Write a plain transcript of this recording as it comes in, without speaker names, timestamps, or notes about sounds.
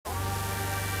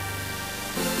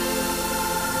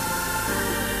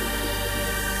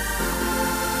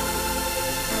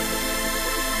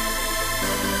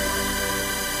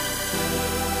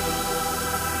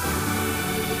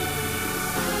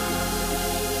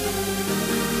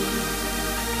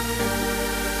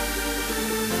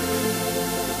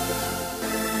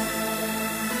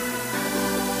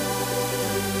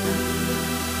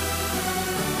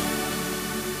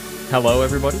Hello,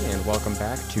 everybody, and welcome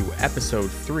back to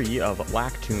episode 3 of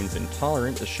Lack-Toons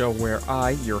Intolerant, the show where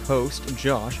I, your host,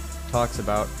 Josh, talks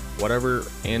about whatever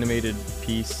animated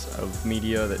piece of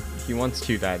media that he wants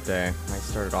to that day. I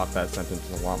started off that sentence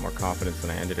with a lot more confidence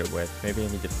than I ended it with. Maybe I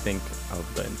need to think of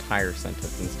the entire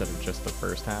sentence instead of just the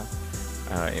first half.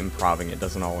 Improving it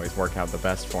doesn't always work out the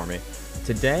best for me.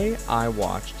 Today, I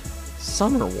watched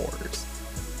Summer Wars.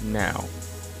 Now,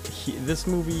 this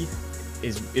movie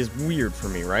is weird for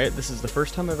me, right? This is the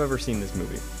first time I've ever seen this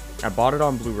movie. I bought it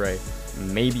on Blu-ray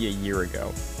maybe a year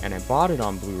ago, and I bought it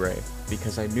on Blu-ray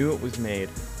because I knew it was made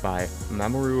by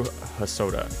Mamoru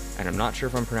Hosoda, and I'm not sure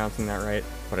if I'm pronouncing that right,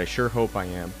 but I sure hope I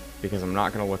am, because I'm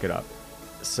not going to look it up.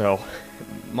 So,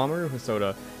 Mamoru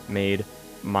Hosoda made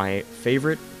my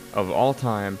favorite of all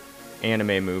time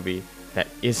anime movie that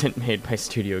isn't made by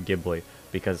Studio Ghibli,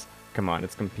 because, come on,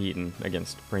 it's competing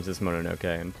against Princess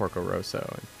Mononoke and Porco Rosso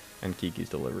and Kiki's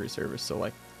Delivery Service, so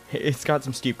like, it's got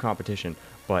some steep competition,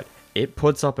 but it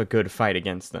puts up a good fight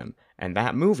against them, and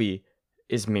that movie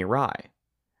is Mirai.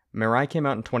 Mirai came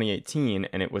out in 2018,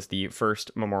 and it was the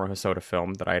first Mamoru Hosoda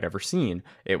film that I had ever seen.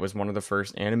 It was one of the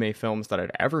first anime films that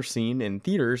I'd ever seen in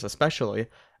theaters, especially,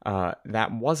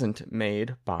 that wasn't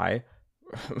made by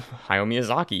Hayao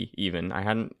Miyazaki, even. I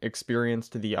hadn't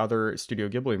experienced the other Studio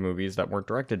Ghibli movies that weren't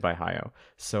directed by Hayao,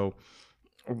 so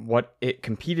what it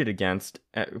competed against,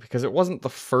 because it wasn't the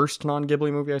first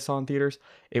non-Ghibli movie I saw in theaters,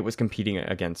 it was competing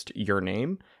against Your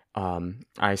Name.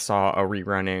 I saw a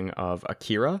rerunning of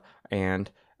Akira, and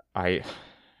I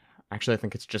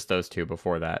think it's just those two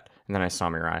before that, and then I saw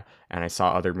Mirai, and I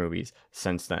saw other movies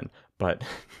since then. But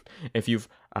if you've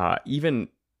even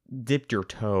dipped your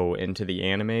toe into the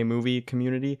anime movie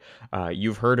community,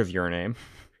 you've heard of Your Name.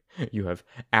 You have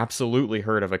absolutely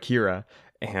heard of Akira,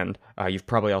 and you've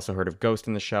probably also heard of Ghost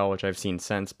in the Shell, which I've seen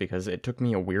since, because it took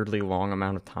me a weirdly long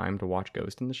amount of time to watch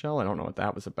Ghost in the Shell. I don't know what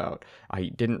that was about. I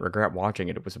didn't regret watching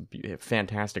it. It was a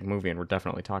fantastic movie, and we're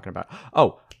definitely talking about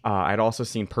it. I'd also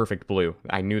seen Perfect Blue.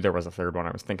 I knew there was a third one.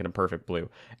 I was thinking of Perfect Blue,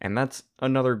 and that's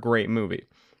another great movie.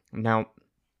 Now,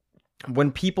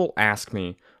 when people ask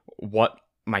me what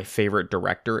my favorite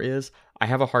director is, I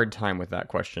have a hard time with that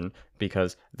question,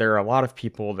 because there are a lot of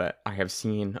people that I have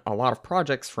seen a lot of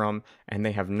projects from, and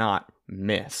they have not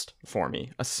missed for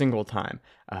me a single time.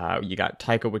 You got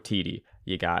Taika Waititi,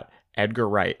 you got Edgar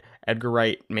Wright. Edgar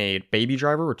Wright made Baby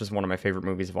Driver, which is one of my favorite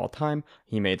movies of all time.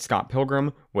 He made Scott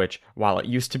Pilgrim, which, while it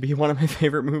used to be one of my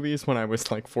favorite movies when I was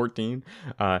like 14,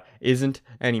 isn't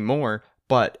anymore.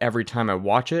 But every time I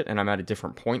watch it, and I'm at a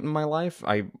different point in my life,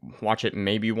 I watch it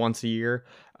maybe once a year,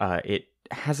 it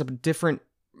has a different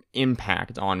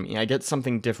impact on me. I get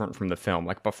something different from the film.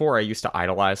 Like, before, I used to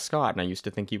idolize Scott, and I used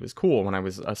to think he was cool when I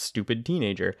was a stupid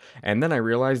teenager. And then I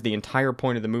realized the entire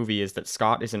point of the movie is that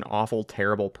Scott is an awful,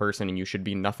 terrible person, and you should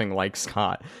be nothing like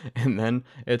Scott. And then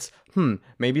it's,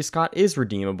 maybe Scott is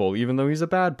redeemable, even though he's a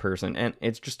bad person. And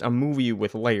it's just a movie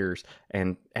with layers.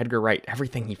 And Edgar Wright,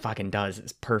 everything he fucking does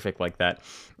is perfect like that.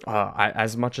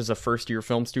 As much as a first-year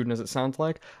film student as it sounds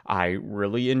like, I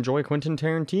really enjoy Quentin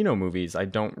Tarantino movies. I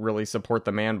don't really support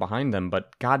the man behind them,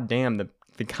 but goddamn,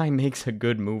 the guy makes a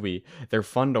good movie. They're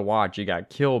fun to watch. You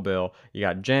got Kill Bill, you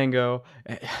got Django,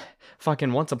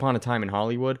 fucking Once Upon a Time in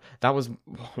Hollywood. That was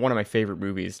one of my favorite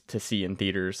movies to see in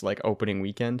theaters, like opening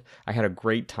weekend. I had a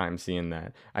great time seeing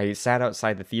that. I sat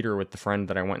outside the theater with the friend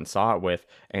that I went and saw it with,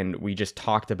 and we just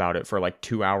talked about it for like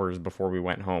 2 hours before we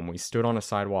went home. We stood on a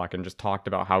sidewalk and just talked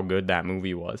about how good that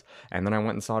movie was, and then I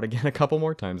went and saw it again a couple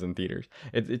more times in theaters.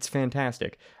 It's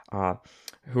fantastic.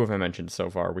 Who have I mentioned so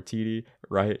far? Waititi,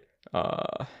 right?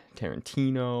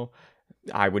 Tarantino.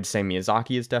 I would say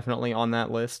Miyazaki is definitely on that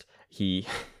list. You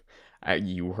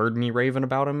heard me raving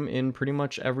about him in pretty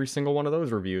much every single one of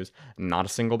those reviews. Not a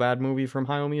single bad movie from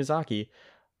Hayao Miyazaki.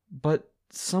 But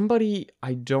somebody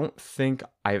I don't think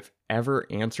I've ever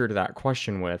answered that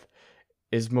question with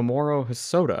is Mamoru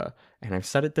Hosoda. And I've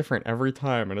said it different every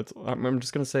time, and I'm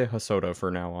just going to say Hosoda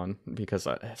for now on, because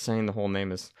saying the whole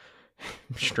name is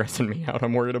stressing me out.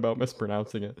 I'm worried about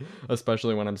mispronouncing it,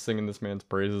 especially when I'm singing this man's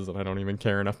praises and I don't even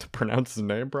care enough to pronounce his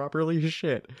name properly.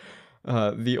 Shit.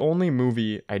 The only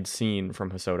movie I'd seen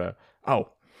from Hosoda...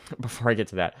 before I get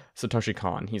to that, Satoshi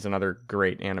Kon. He's another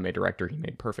great anime director. He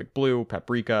made Perfect Blue,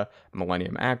 Paprika,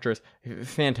 Millennium Actress.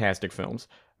 Fantastic films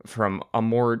from a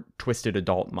more twisted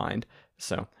adult mind.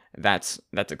 So that's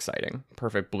exciting.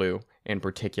 Perfect Blue, in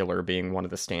particular, being one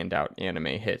of the standout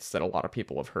anime hits that a lot of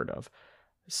people have heard of.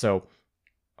 So,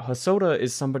 Hosoda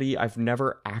is somebody I've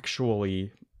never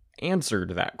actually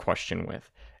answered that question with,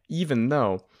 even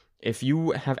though If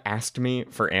you have asked me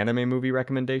for anime movie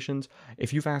recommendations,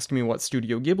 if you've asked me what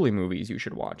Studio Ghibli movies you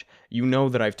should watch, you know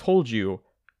that I've told you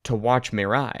to watch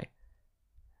Mirai.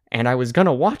 And I was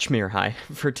gonna watch Mirai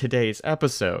for today's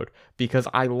episode because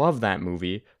I love that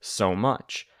movie so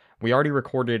much. We already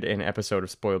recorded an episode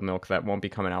of Spoiled Milk that won't be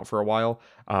coming out for a while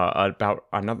about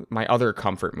my other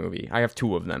comfort movie. I have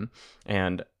 2 of them,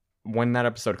 and when that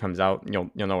episode comes out,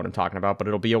 you'll know what I'm talking about. But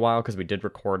it'll be a while because we did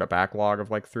record a backlog of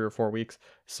like 3 or 4 weeks,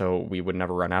 so we would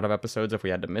never run out of episodes if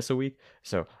we had to miss a week.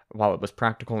 So while it was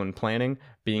practical in planning,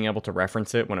 being able to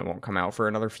reference it when it won't come out for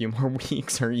another few more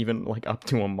weeks, or even like up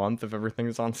to a month if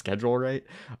everything's on schedule right,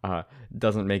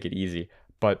 doesn't make it easy.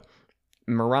 But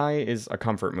Mirai is a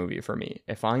comfort movie for me.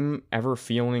 If I'm ever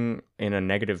feeling in a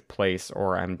negative place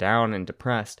or I'm down and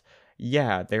depressed,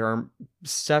 yeah, there are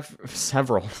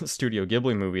several Studio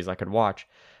Ghibli movies I could watch,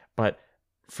 but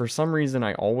for some reason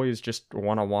I always just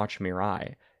want to watch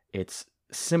Mirai. It's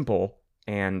simple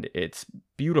and it's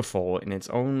beautiful in its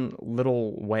own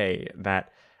little way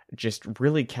that just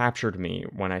really captured me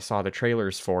when I saw the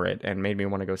trailers for it and made me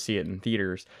want to go see it in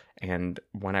theaters. And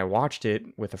when I watched it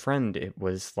with a friend, it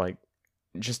was like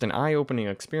just an eye-opening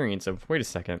experience of, wait a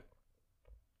second,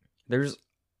 there's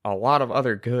a lot of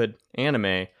other good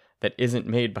anime that isn't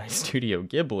made by Studio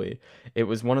Ghibli. It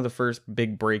was one of the first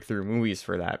big breakthrough movies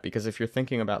for that, because if you're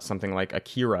thinking about something like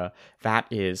Akira, that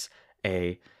is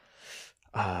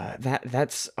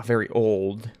that's a very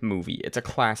old movie. It's a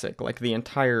classic. Like, the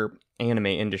entire anime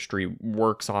industry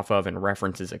works off of and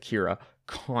references Akira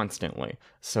constantly.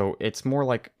 So it's more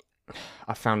like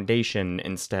a foundation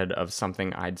instead of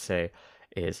something I'd say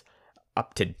is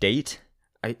up to date.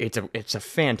 It's a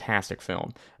fantastic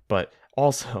film, but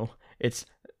also it's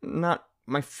not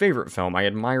my favorite film. I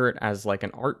admire it as like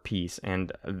an art piece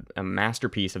and a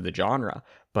masterpiece of the genre,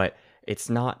 but it's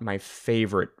not my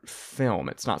favorite film.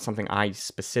 It's not something I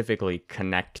specifically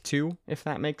connect to, if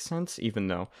that makes sense, even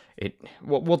though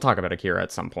we'll talk about Akira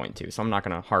at some point too, so I'm not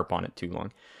going to harp on it too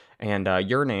long. And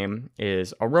Your Name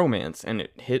is a romance, and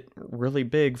it hit really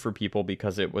big for people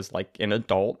because it was like an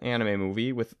adult anime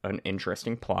movie with an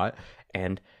interesting plot,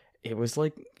 and it was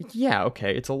like, yeah,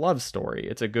 okay, it's a love story.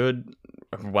 It's a good,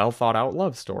 well thought out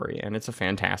love story, and it's a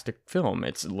fantastic film.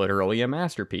 It's literally a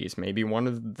masterpiece, maybe one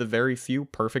of the very few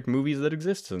perfect movies that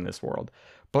exists in this world.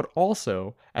 But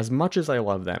also, as much as I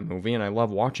love that movie, and I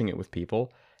love watching it with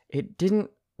people, it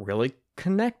didn't really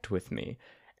connect with me.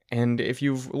 And if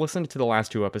you've listened to the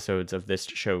last 2 episodes of this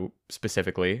show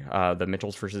specifically, the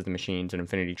Mitchells vs. the Machines and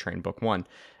Infinity Train Book 1,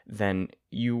 then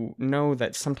you know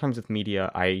that sometimes with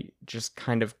media, I just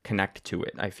kind of connect to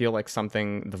it. I feel like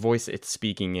the voice it's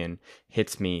speaking in,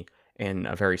 hits me in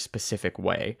a very specific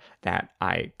way that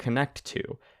I connect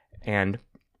to. And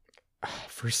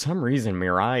for some reason,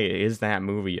 Mirai is that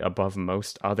movie above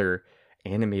most other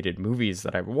animated movies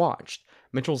that I've watched.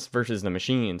 Mitchells vs. the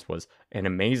Machines was an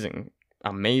amazing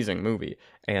movie,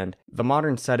 and the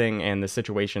modern setting and the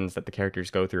situations that the characters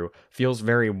go through feels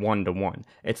very one-to-one.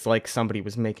 It's like somebody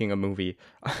was making a movie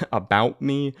about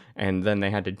me, and then they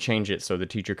had to change it so the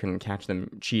teacher couldn't catch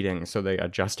them cheating, so they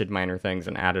adjusted minor things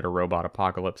and added a robot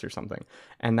apocalypse or something.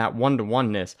 And that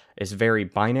one-to-oneness is very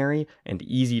binary and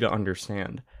easy to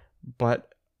understand.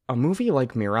 But a movie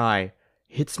like Mirai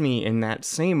hits me in that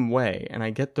same way, and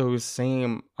I get those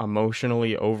same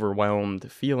emotionally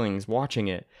overwhelmed feelings watching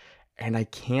it, and I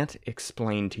can't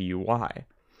explain to you why.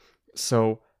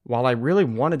 So, while I really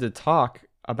wanted to talk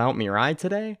about Mirai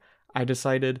today, I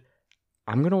decided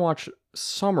I'm going to watch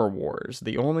Summer Wars,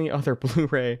 the only other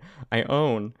Blu-ray I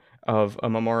own of a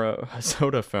Mamoru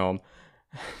Hosoda film.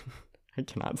 I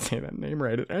cannot say that name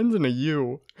right. It ends in a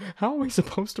U. How am I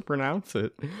supposed to pronounce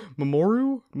it?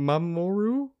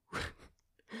 Mamoru?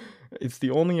 It's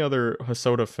the only other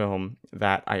Hosoda film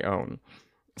that I own.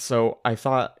 So I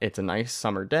thought, it's a nice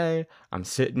summer day, I'm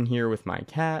sitting here with my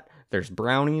cat, there's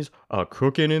brownies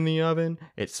cooking in the oven,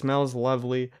 it smells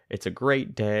lovely, it's a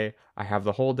great day, I have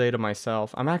the whole day to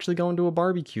myself. I'm actually going to a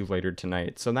barbecue later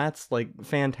tonight, so that's like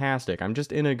fantastic. I'm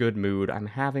just in a good mood, I'm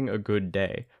having a good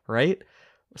day, right?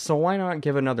 So why not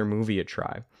give another movie a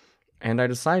try? And I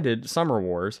decided Summer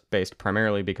Wars, based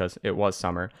primarily because it was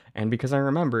summer, and because I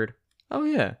remembered, oh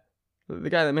yeah, the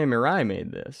guy that made Mirai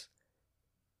made this.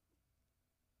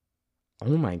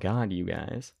 Oh my god, you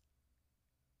guys.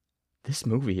 This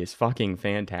movie is fucking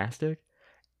fantastic,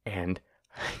 and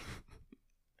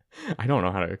I don't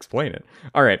know how to explain it.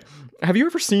 Alright, have you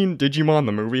ever seen Digimon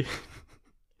the movie?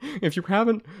 If you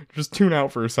haven't, just tune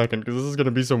out for a second, because this is going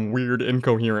to be some weird,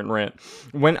 incoherent rant.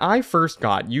 When I first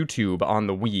got YouTube on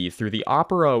the Wii through the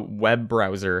Opera web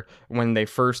browser, when they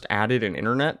first added an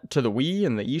internet to the Wii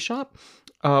and the eShop,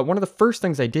 one of the first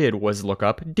things I did was look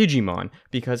up Digimon,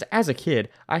 because as a kid,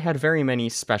 I had very many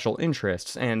special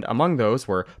interests, and among those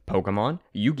were Pokemon,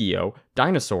 Yu-Gi-Oh!,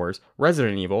 dinosaurs,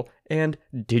 Resident Evil, and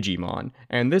Digimon.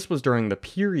 And this was during the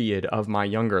period of my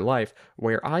younger life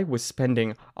where I was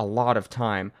spending a lot of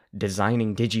time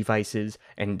designing Digivices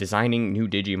and designing new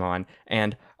Digimon,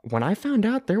 and when I found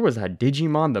out there was a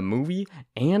Digimon the movie,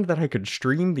 and that I could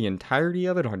stream the entirety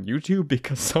of it on YouTube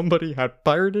because somebody had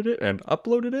pirated it and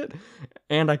uploaded it,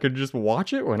 and I could just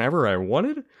watch it whenever I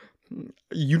wanted,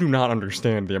 you do not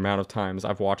understand the amount of times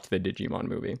I've watched the Digimon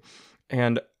movie.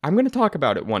 And I'm going to talk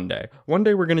about it one day. One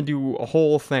day we're going to do a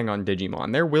whole thing on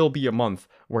Digimon. There will be a month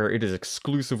where it is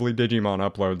exclusively Digimon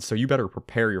uploads, so you better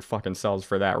prepare your fucking selves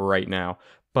for that right now.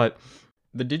 But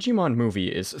the Digimon movie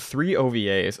is 3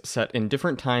 OVAs set in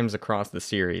different times across the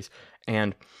series,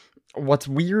 and what's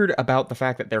weird about the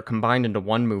fact that they're combined into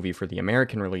one movie for the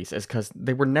American release is because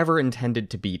they were never intended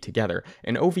to be together.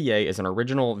 An OVA is an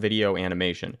original video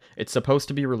animation. It's supposed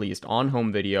to be released on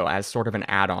home video as sort of an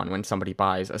add-on when somebody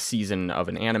buys a season of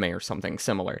an anime or something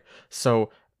similar. So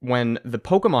when the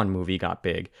Pokemon movie got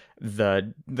big,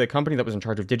 the company that was in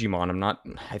charge of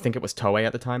Digimon, I think it was Toei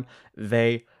at the time,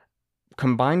 they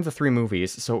combined the 3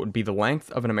 movies so it would be the length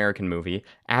of an American movie,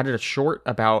 added a short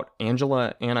about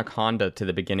Angela Anaconda to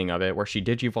the beginning of it, where she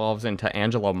digivolves into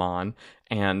Angela Mon,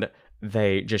 and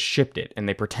they just shipped it, and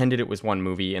they pretended it was one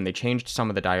movie, and they changed some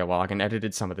of the dialogue and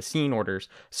edited some of the scene orders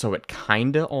so it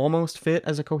kinda almost fit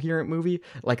as a coherent movie.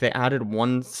 Like, they added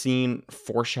one scene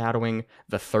foreshadowing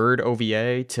the 3rd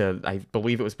OVA to, I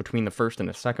believe it was between the first and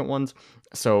the second ones,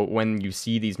 so when you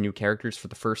see these new characters for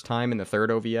the first time in the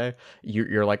 3rd OVA,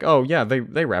 you're like, oh yeah,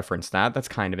 they referenced that's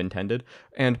kind of intended.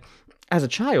 And as a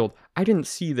child, I didn't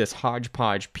see this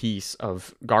hodgepodge piece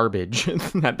of garbage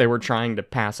that they were trying to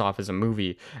pass off as a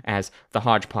movie as the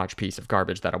hodgepodge piece of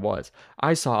garbage that it was.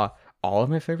 I saw all of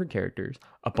my favorite characters,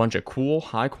 a bunch of cool,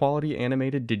 high-quality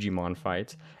animated Digimon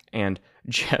fights, and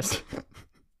just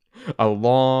a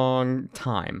long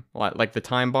time. Like the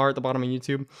time bar at the bottom of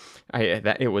YouTube,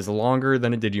 it was longer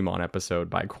than a Digimon episode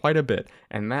by quite a bit,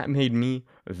 and that made me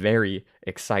very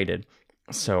excited.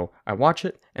 So I watch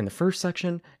it, and the first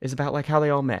section is about like how they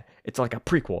all met. It's like a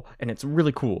prequel, and it's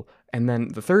really cool. And then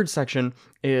the 3rd section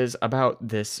is about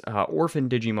this orphan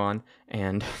Digimon,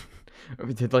 and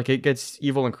like it gets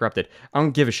evil and corrupted. I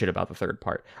don't give a shit about the 3rd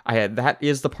part. That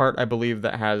is the part I believe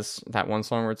that has that one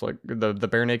song where it's like the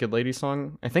Bare Naked Ladies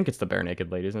song. I think it's the Bare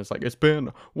Naked Ladies, and it's like, it's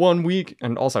been 1 week,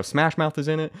 and also Smash Mouth is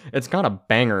in it. It's got a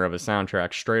banger of a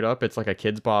soundtrack, straight up. It's like a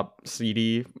Kids Bop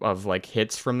CD of like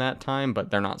hits from that time,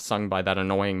 but they're not sung by that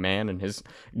annoying man and his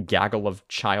gaggle of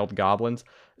child goblins.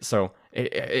 So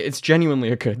it's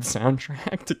genuinely a good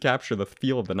soundtrack to capture the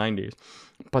feel of the 90s.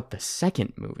 But the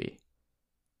second movie,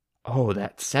 oh,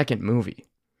 that second movie.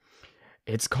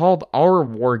 It's called Our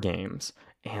War Games,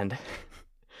 and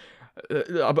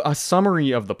a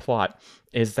summary of the plot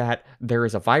is that there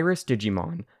is a virus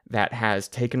Digimon that has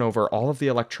taken over all of the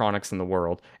electronics in the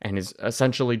world and is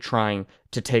essentially trying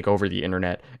to take over the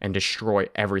internet and destroy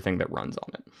everything that runs on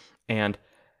it. And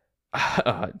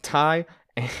Tai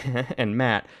and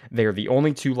Matt, they're the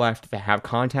only 2 left that have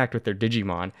contact with their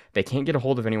Digimon. They can't get a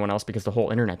hold of anyone else because the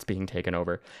whole internet's being taken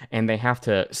over. And they have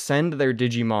to send their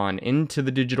Digimon into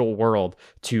the digital world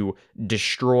to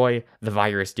destroy the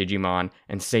virus Digimon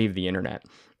and save the internet.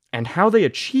 And how they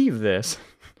achieve this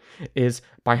is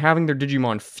by having their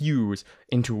Digimon fuse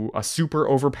into a super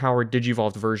overpowered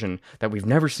Digivolved version that we've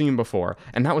never seen before,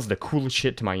 and that was the coolest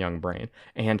shit to my young brain.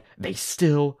 And they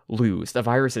still lose. The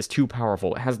virus is too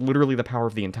powerful. It has literally the power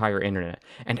of the entire internet,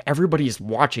 and everybody is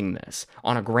watching this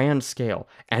on a grand scale.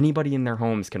 Anybody in their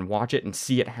homes can watch it and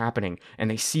see it happening,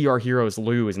 and they see our heroes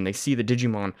lose, and they see the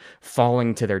Digimon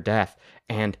falling to their death,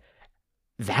 and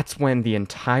that's when the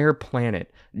entire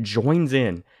planet joins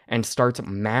in and starts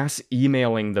mass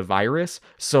emailing the virus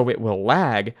so it will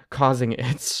lag, causing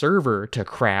its server to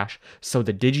crash so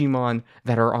the Digimon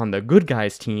that are on the good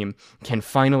guys team can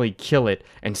finally kill it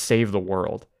and save the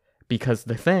world. Because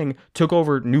the thing took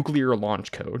over nuclear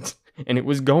launch codes, and it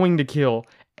was going to kill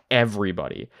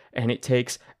everybody. And it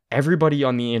takes everybody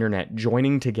on the internet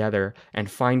joining together and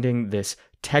finding this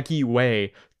techie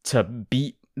way to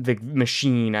beat the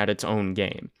machine at its own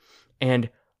game. And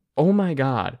oh my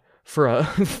god, for a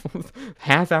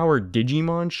half-hour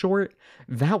Digimon short,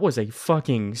 that was a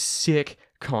fucking sick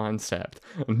concept.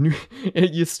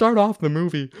 You start off the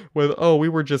movie with, oh, we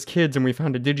were just kids and we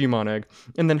found a Digimon egg,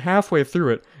 and then halfway through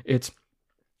it, it's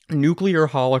nuclear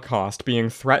holocaust being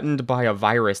threatened by a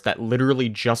virus that literally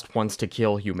just wants to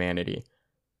kill humanity.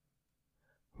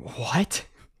 What?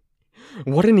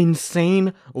 What an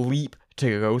insane leap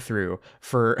to go through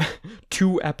for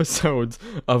 2 episodes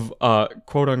of a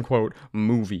quote-unquote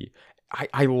movie.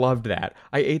 I loved that.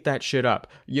 I ate that shit up.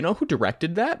 You know who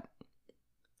directed that?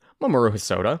 Mamoru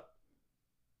Hosoda.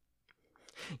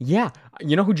 Yeah,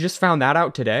 you know who just found that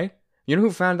out today? You know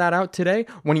who found that out today?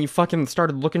 When he fucking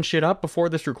started looking shit up before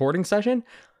this recording session?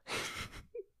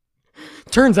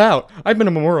 Turns out, I've been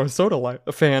a Mamoru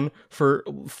Hosoda fan for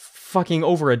fucking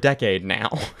over a decade now.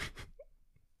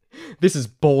 This is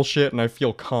bullshit and I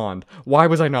feel conned. Why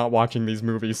was I not watching these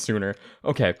movies sooner?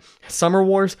 Okay, Summer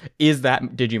Wars is that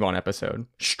Digimon episode.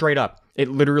 Straight up. It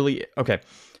literally... Okay.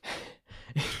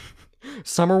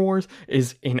 Summer Wars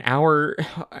is an hour...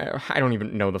 I don't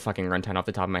even know the fucking runtime off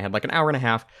the top of my head. Like an hour and a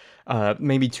half,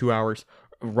 maybe 2 hours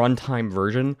runtime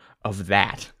version of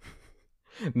that.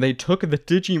 They took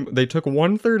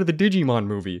 1/3 of the Digimon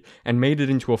movie and made it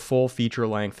into a full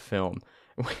feature-length film.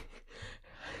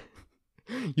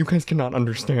 You guys cannot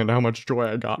understand how much joy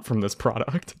I got from this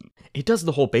product. It does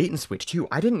the whole bait and switch too.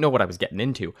 I didn't know what I was getting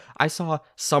into. I saw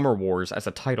Summer Wars as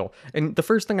a title, and the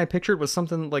first thing I pictured was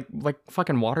something like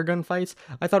fucking water gun fights.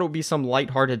 I thought it would be some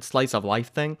lighthearted slice of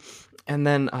life thing. And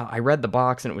then I read the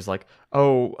box and it was like,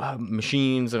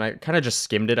 machines, and I kind of just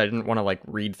skimmed it. I didn't want to like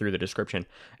read through the description.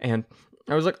 And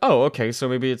I was like, oh, okay, so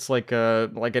maybe it's like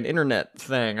an internet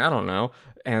thing. I don't know.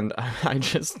 And I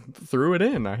just threw it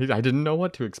in. I didn't know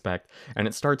what to expect. And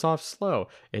it starts off slow.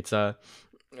 It's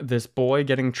this boy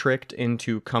getting tricked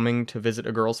into coming to visit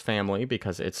a girl's family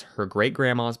because it's her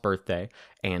great-grandma's birthday,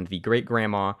 and the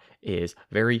great-grandma is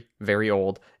very, very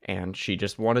old, and she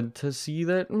just wanted to see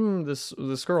that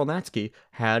this girl, Natsuki,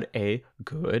 had a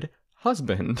good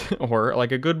husband, or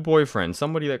like a good boyfriend,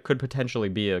 somebody that could potentially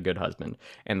be a good husband.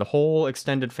 And the whole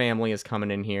extended family is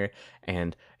coming in here,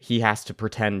 and he has to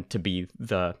pretend to be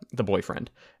the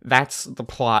boyfriend. That's the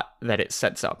plot that it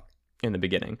sets up in the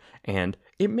beginning, and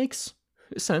it makes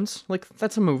sense. Like,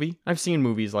 that's a movie. I've seen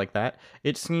movies like that.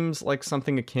 It seems like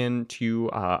something akin to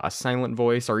A Silent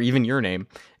Voice, or even Your Name,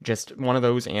 just one of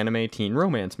those anime teen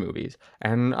romance movies.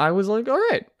 And I was like, all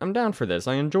right, I'm down for this.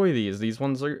 I enjoy these. These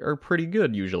ones are pretty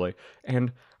good usually.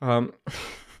 And about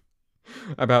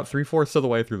 3/4 of the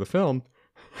way through the film,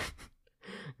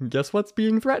 guess what's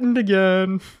being threatened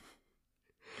again?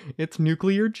 It's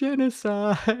nuclear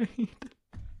genocide.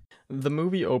 The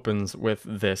movie opens with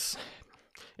this.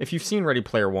 If you've seen Ready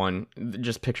Player One,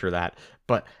 just picture that.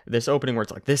 But this opening where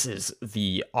it's like, this is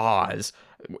the Oz.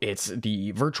 It's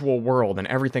the virtual world and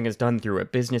everything is done through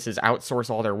it. Businesses outsource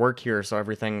all their work here so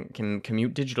everything can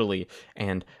commute digitally.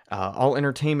 And all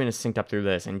entertainment is synced up through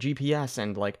this. And GPS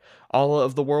and like all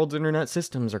of the world's internet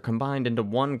systems are combined into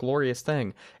one glorious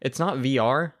thing. It's not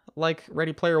VR like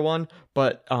Ready Player One,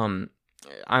 but I'm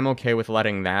okay with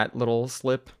letting that little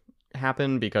slip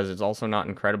happen because it's also not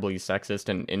incredibly sexist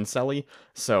and incel-y.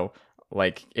 So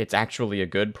like, it's actually a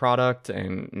good product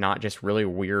and not just really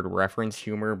weird reference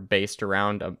humor based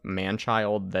around a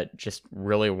man-child that just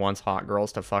really wants hot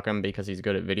girls to fuck him because he's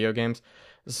good at video games.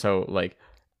 So like,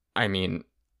 I mean,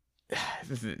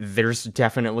 there's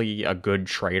definitely a good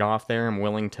trade-off there. I'm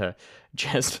willing to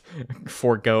just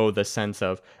forego the sense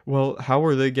of, well, how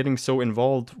are they getting so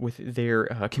involved with their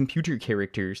computer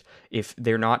characters if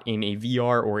they're not in a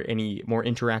VR or any more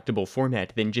interactable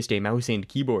format than just a mouse and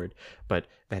keyboard? But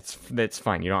that's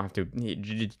fine. You don't have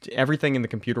to. Everything in the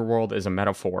computer world is a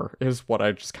metaphor, is what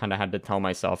I just kind of had to tell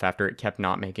myself after it kept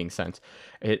not making sense.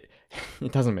 It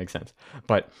doesn't make sense.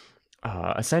 But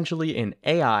essentially, an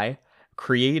AI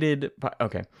created by,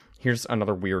 okay, here's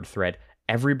another weird thread.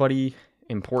 Everybody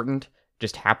important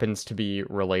just happens to be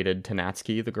related to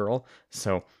Natsuki, the girl.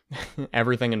 So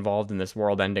everything involved in this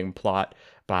world-ending plot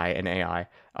by an AI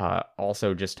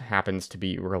also just happens to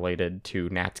be related to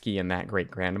Natsuki and that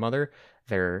great-grandmother.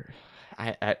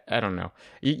 I don't know.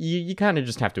 You kind of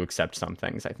just have to accept some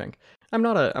things, I think. I'm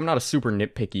not a super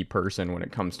nitpicky person when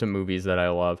it comes to movies that I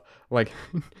love. Like,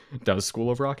 does School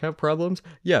of Rock have problems?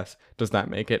 Yes. Does that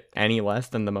make it any less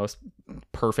than the most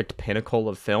perfect pinnacle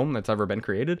of film that's ever been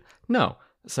created? No.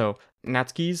 So,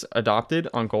 Natsuki's adopted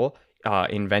uncle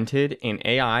invented an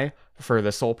AI for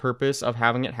the sole purpose of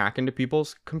having it hack into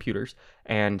people's computers,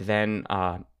 and then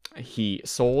he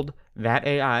sold that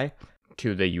AI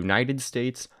to the United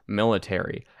States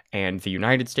military, and the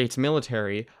United States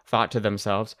military thought to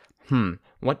themselves,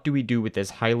 what do we do with this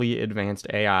highly advanced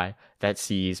AI that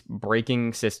sees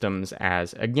breaking systems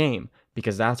as a game?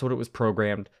 Because that's what it was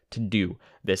programmed to do.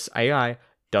 This AI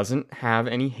doesn't have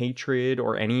any hatred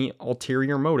or any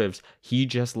ulterior motives. He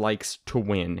just likes to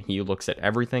win. He looks at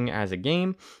everything as a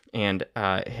game, and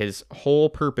his whole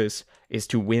purpose is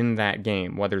to win that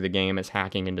game, whether the game is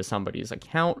hacking into somebody's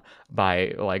account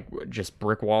by like just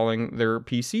brickwalling their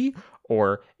PC,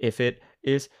 or if it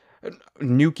is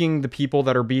nuking the people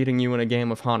that are beating you in a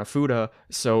game of Hanafuda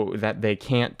so that they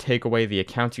can't take away the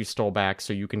accounts you stole back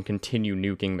so you can continue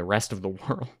nuking the rest of the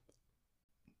world.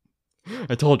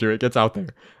 I told you, it gets out there.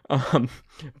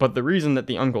 But the reason that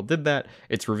the uncle did that,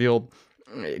 it's revealed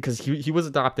because he was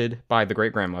adopted by the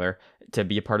great-grandmother to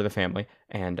be a part of the family,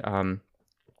 and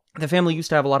the family used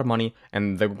to have a lot of money,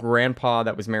 and the grandpa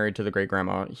that was married to the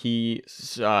great-grandma, he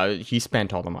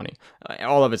spent all the money.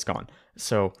 All of it's gone.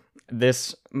 So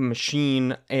this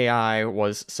machine AI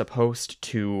was supposed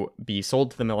to be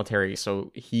sold to the military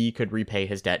so he could repay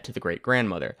his debt to the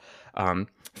great-grandmother.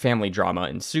 Family drama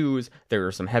ensues. There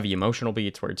are some heavy emotional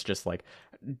beats where it's just like,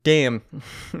 damn,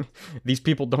 these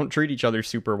people don't treat each other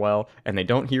super well, and they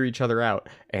don't hear each other out,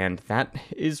 and that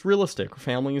is realistic.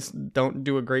 Families don't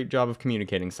do a great job of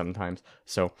communicating sometimes,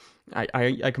 so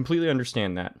I completely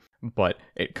understand that. But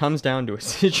it comes down to a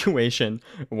situation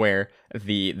where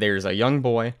there's a young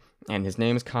boy, and his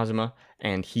name is Kazuma,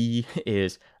 and he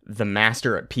is the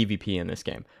master at PvP in this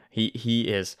game. He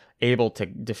is able to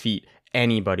defeat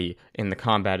anybody in the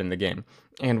combat in the game,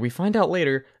 and we find out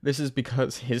later this is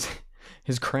because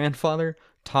his grandfather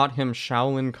taught him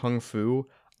Shaolin Kung Fu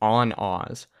on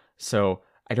Oz. So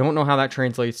I don't know how that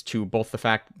translates to both the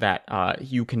fact that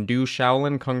you can do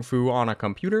Shaolin Kung Fu on a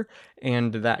computer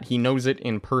and that he knows it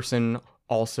in person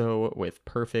also with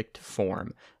perfect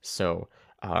form. So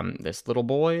this little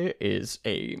boy is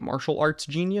a martial arts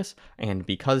genius, and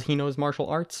because he knows martial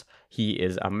arts, he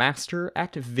is a master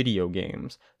at video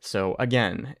games. So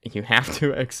again, you have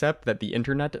to accept that the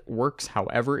internet works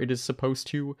however it is supposed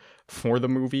to for the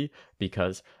movie,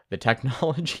 because the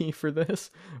technology for this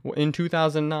in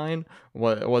 2009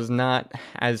 was not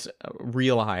as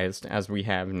realized as we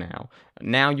have now.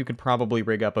 Now you could probably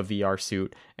rig up a VR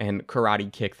suit and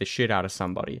karate kick the shit out of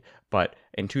somebody, but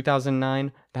in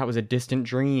 2009, that was a distant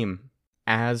dream.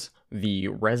 As the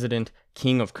resident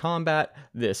king of combat,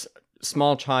 this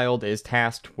small child is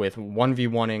tasked with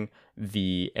 1v1ing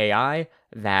the AI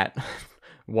that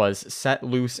was set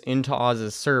loose into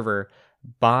Oz's server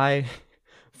by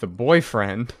the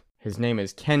boyfriend. His name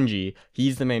is Kenji.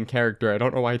 He's the main character. I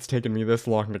don't know why it's taken me this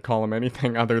long to call him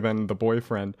anything other than the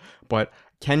boyfriend, but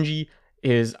Kenji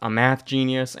is a math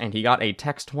genius, and he got a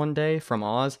text one day from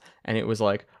Oz, and it was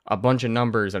like a bunch of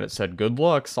numbers, and it said, "Good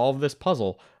luck, solve this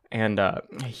puzzle." And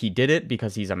he did it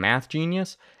because he's a math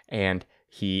genius, and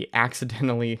he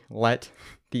accidentally let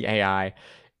the AI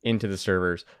into the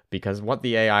servers, because what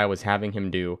the AI was having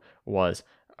him do was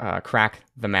crack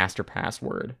the master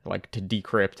password, like to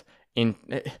decrypt.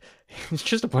 It's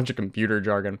just a bunch of computer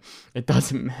jargon. It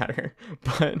doesn't matter,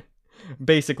 but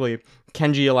basically,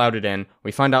 Kenji allowed it in.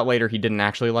 We find out later he didn't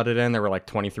actually let it in. There were like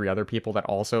 23 other people that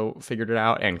also figured it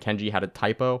out, and Kenji had a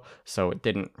typo, so it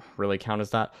didn't really count as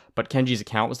that. But Kenji's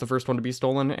account was the first one to be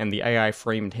stolen, and the AI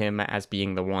framed him as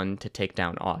being the one to take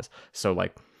down Oz. So,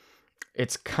 like,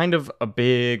 it's kind of a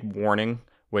big warning,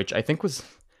 which I think was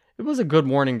a good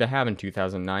warning to have in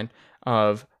 2009,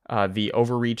 of the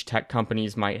overreach tech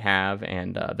companies might have,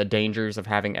 and the dangers of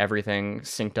having everything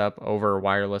synced up over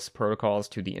wireless protocols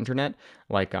to the internet,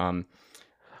 like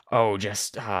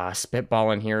just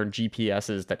spitballing here,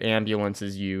 GPSs that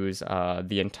ambulances use,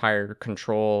 the entire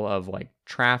control of like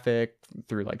traffic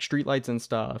through like streetlights and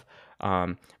stuff,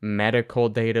 medical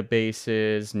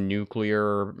databases,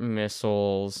 nuclear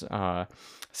missiles,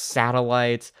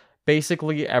 satellites,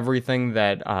 basically everything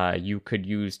that you could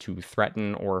use to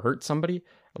threaten or hurt somebody.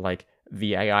 Like,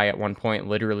 the AI at one point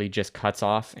literally just cuts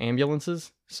off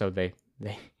ambulances so they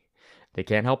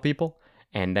can't help people,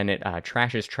 and then it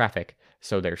trashes traffic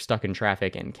so they're stuck in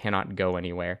traffic and cannot go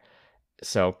anywhere.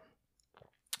 So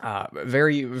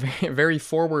very, very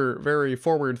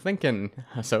forward thinking,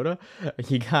 Soda.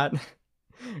 You got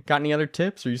any other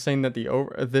tips? Are you saying that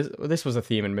this was a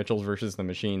theme in Mitchell's versus the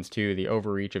Machines too, the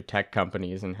overreach of tech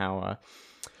companies and how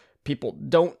people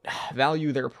don't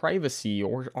value their privacy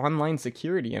or online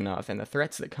security enough, and the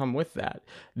threats that come with that.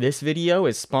 This video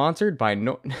is sponsored by I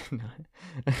don't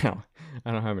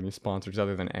have any sponsors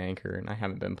other than Anchor, and I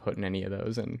haven't been putting any of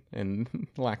those in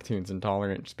Lack-Toons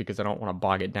Intolerant just because I don't want to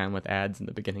bog it down with ads in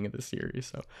the beginning of the series.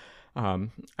 So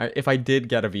if I did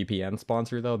get a VPN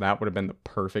sponsor, though, that would have been the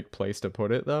perfect place to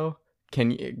put it, though.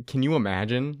 Can you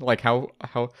imagine like how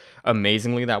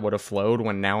amazingly that would have flowed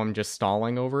when now I'm just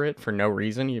stalling over it for no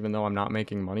reason, even though I'm not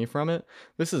making money from it?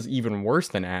 This is even worse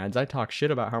than ads. I talk shit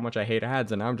about how much I hate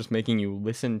ads, and now I'm just making you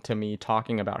listen to me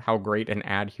talking about how great an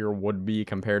ad here would be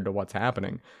compared to what's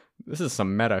happening. This is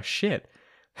some meta shit.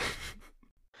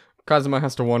 Kazuma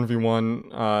has to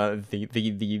 1v1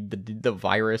 the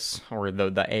virus or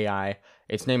the AI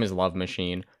Its name is Love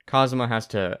Machine. Kazuma has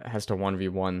to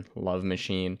 1v1 Love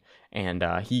Machine, and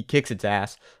he kicks its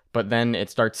ass, but then it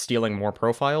starts stealing more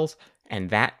profiles, and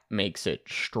that makes it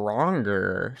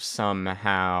stronger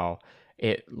somehow.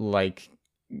 It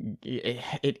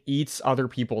eats other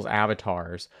people's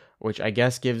avatars, which I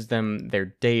guess gives them their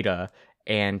data,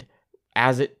 and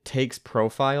as it takes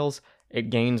profiles, it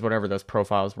gains whatever those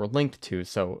profiles were linked to.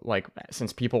 So, like,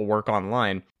 since people work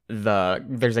online,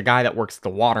 there's a guy that works the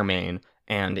water main,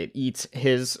 and it eats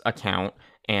his account,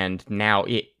 and now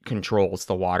it controls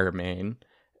the water main,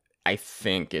 I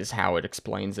think is how it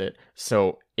explains it.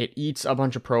 So it eats a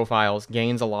bunch of profiles,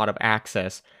 gains a lot of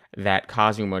access that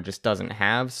Kazuma just doesn't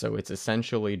have, so it's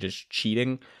essentially just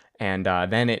cheating, and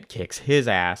then it kicks his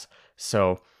ass.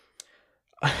 So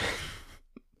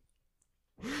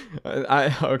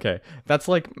okay, that's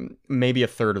like maybe a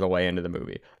third of the way into the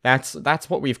movie. That's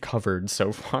what we've covered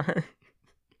so far.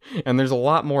 And there's a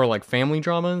lot more like family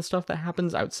drama and stuff that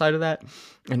happens outside of that,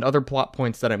 and other plot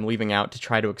points that I'm leaving out to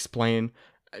try to explain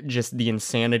just the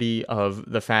insanity of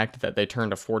the fact that they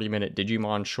turned a 40-minute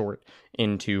Digimon short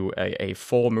into a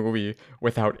full movie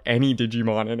without any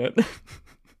Digimon in it.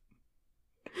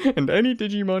 And any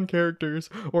Digimon characters,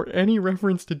 or any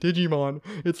reference to Digimon,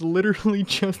 it's literally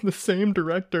just the same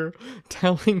director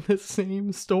telling the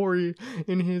same story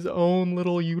in his own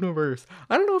little universe.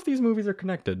 I don't know if these movies are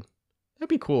connected. That'd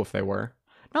be cool if they were.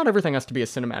 Not everything has to be a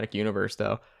cinematic universe,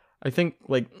 though. I think,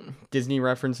 like, Disney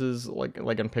references, like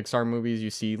in Pixar movies, you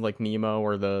see, like, Nemo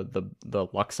or the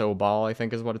Luxo ball, I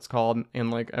think is what it's called,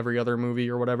 in, like, every other movie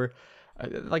or whatever.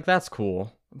 Like, that's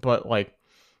cool. But, like,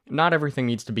 not everything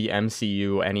needs to be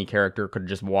MCU. Any character could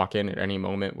just walk in at any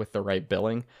moment with the right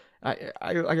billing.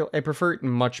 I prefer it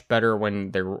much better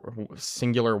when they're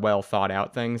singular, well thought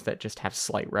out things that just have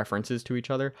slight references to each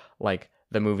other. Like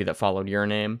the movie that followed Your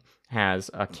Name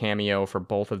has a cameo for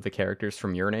both of the characters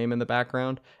from Your Name in the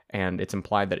background, and it's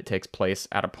implied that it takes place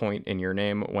at a point in Your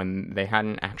Name when they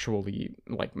hadn't actually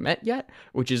like met yet,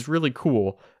 which is really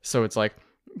cool. So it's like,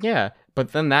 yeah,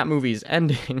 but then that movie's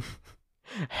ending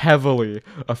heavily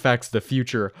affects the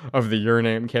future of the Your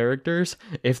Name characters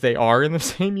if they are in the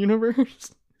same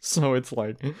universe. So it's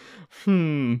like,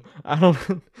 I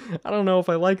don't know if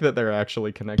I like that they're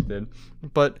actually connected,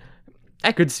 but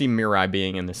I could see Mirai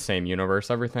being in the same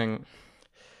universe. Everything.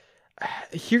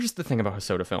 Here's the thing about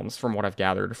Hosoda films, from what I've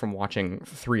gathered from watching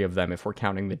 3 of them, if we're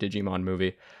counting the Digimon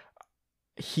movie.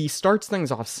 He starts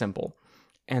things off simple,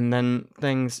 and then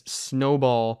things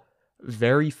snowball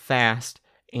very fast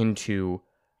into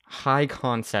high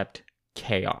concept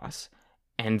chaos.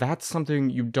 And that's something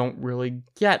you don't really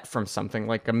get from something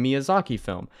like a Miyazaki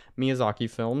film. Miyazaki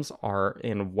films are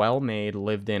in well-made,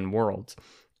 lived-in worlds,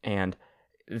 and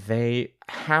they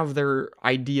have their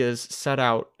ideas set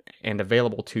out and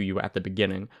available to you at the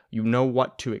beginning. You know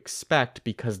what to expect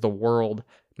because the world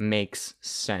makes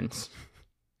sense.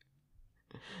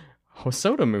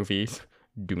 Hosoda movies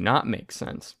do not make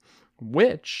sense,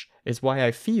 which is why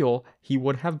I feel he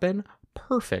would have been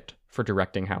perfect for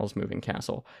directing Howl's Moving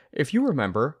Castle. If you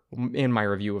remember, in my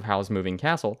review of Howl's Moving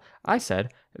Castle, I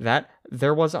said that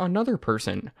there was another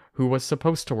person who was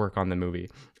supposed to work on the movie,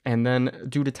 and then,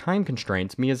 due to time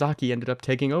constraints, Miyazaki ended up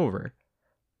taking over.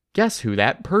 Guess who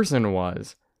that person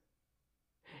was?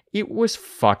 It was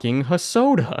fucking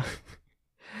Hosoda.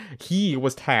 He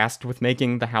was tasked with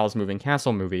making the Howl's Moving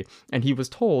Castle movie, and he was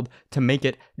told to make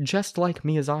it just like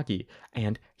Miyazaki,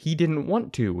 and he didn't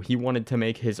want to. He wanted to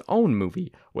make his own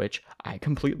movie, which I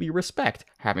completely respect.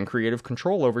 Having creative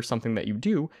control over something that you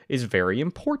do is very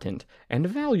important and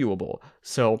valuable.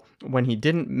 So when he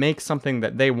didn't make something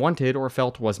that they wanted or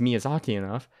felt was Miyazaki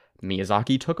enough,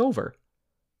 Miyazaki took over.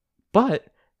 But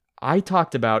I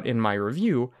talked about in my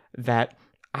review that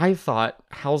I thought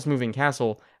Howl's Moving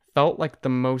Castle felt like the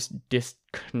most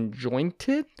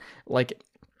disconjointed. Like,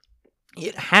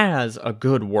 it has a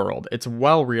good world. It's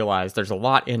well realized. There's a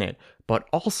lot in it. But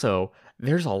also,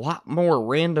 there's a lot more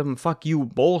random fuck you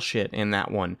bullshit in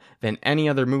that one than any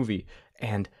other movie.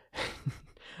 And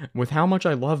with how much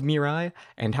I love Mirai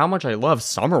and how much I love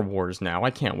Summer Wars now,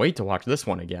 I can't wait to watch this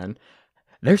one again.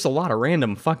 There's a lot of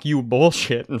random fuck you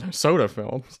bullshit in Hosoda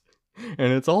films.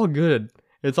 And it's all good.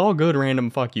 It's all good random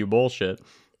fuck you bullshit.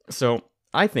 So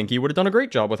I think he would have done a great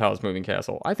job with Howl's Moving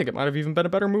Castle. I think it might have even been a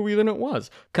better movie than it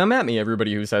was. Come at me,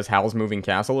 everybody who says Howl's Moving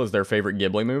Castle is their favorite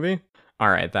Ghibli movie.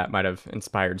 Alright, that might have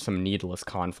inspired some needless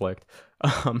conflict.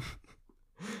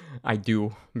 I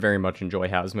do very much enjoy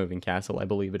Howl's Moving Castle. I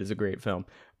believe it is a great film.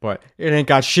 But it ain't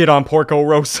got shit on Porco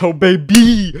Rosso,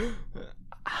 baby!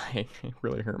 It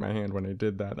really hurt my hand when I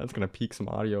did that. That's gonna peak some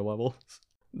audio levels.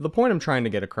 The point I'm trying to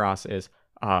get across is,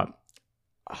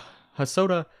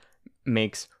 Hosoda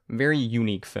makes very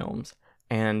unique films,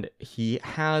 and he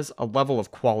has a level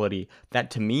of quality that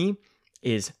to me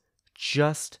is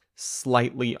just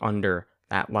slightly under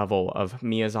that level of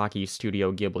Miyazaki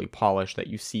Studio Ghibli polish that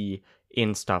you see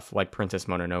in stuff like Princess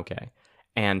Mononoke.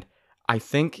 And I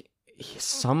think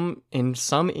in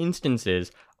some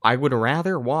instances, I would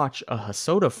rather watch a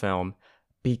Hosoda film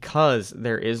because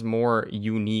there is more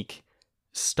unique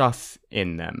stuff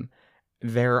in them.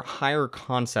 They're higher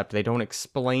concept. They don't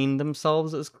explain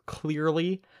themselves as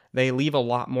clearly. They leave a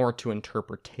lot more to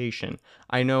interpretation.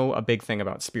 I know a big thing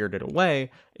about Spirited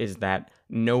Away is that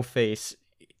No Face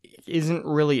isn't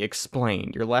really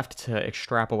explained. You're left to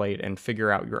extrapolate and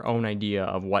figure out your own idea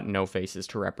of what No Face is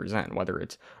to represent, whether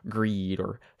it's greed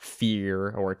or fear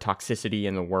or toxicity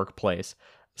in the workplace.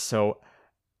 So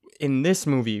in this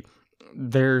movie,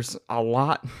 there's a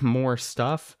lot more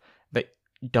stuff that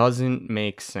doesn't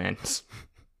make sense.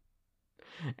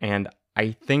 And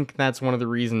I think that's one of the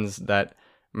reasons that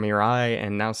Mirai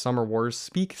and now Summer Wars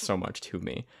speak so much to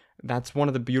me. That's one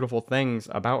of the beautiful things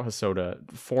about Hosoda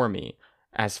for me,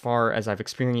 as far as I've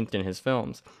experienced in his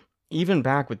films. Even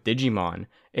back with Digimon,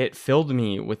 it filled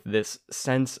me with this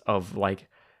sense of, like,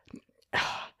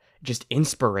 just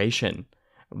inspiration.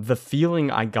 The feeling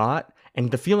I got,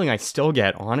 and the feeling I still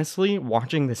get, honestly,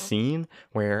 watching the scene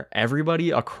where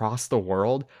everybody across the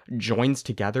world joins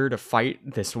together to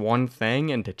fight this one thing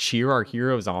and to cheer our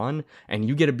heroes on, and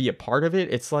you get to be a part of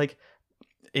it, it's like,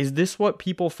 is this what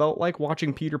people felt like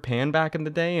watching Peter Pan back in the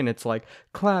day? And it's like,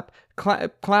 clap,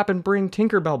 clap, clap and bring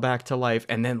Tinkerbell back to life.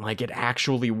 And then, like, it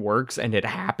actually works and it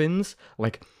happens.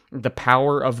 Like, the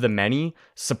power of the many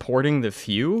supporting the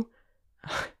few.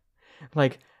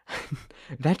 Like,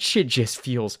 that shit just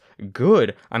feels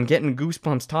good. I'm getting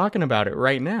goosebumps talking about it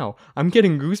right now. I'm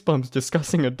getting goosebumps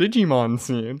discussing a Digimon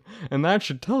scene, and that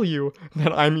should tell you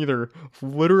that I'm either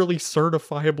literally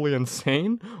certifiably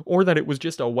insane, or that it was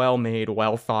just a well-made,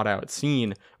 well-thought-out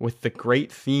scene with the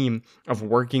great theme of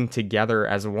working together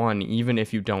as one, even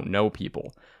if you don't know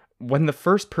people. When the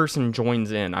first person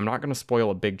joins in, I'm not going to spoil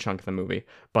a big chunk of the movie,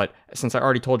 but since I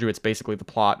already told you it's basically the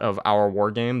plot of Our War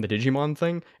Game, the Digimon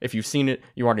thing, if you've seen it,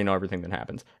 you already know everything that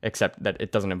happens, except that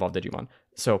it doesn't involve Digimon.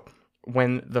 So,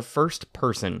 when the first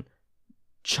person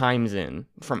chimes in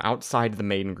from outside the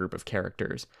main group of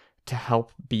characters to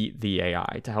help beat the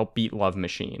AI, to help beat Love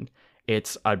Machine,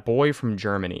 it's a boy from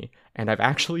Germany, and I've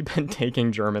actually been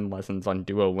taking German lessons on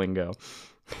Duolingo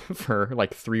for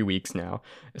like 3 weeks now.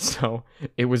 So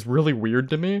it was really weird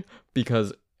to me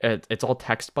because it's all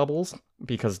text bubbles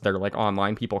because they're like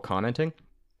online people commenting.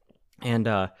 And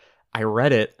I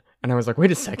read it and I was like,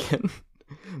 wait a second.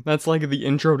 That's like the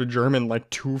intro to German, like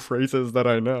 2 phrases that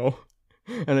I know.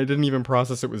 And I didn't even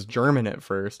process it was German at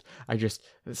first. I just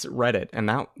read it. And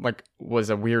that like was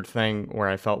a weird thing where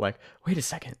I felt like, wait a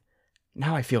second.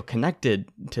 Now I feel connected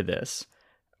to this.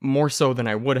 More so than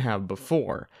I would have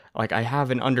before. Like, I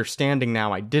have an understanding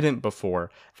now I didn't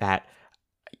before, that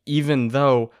even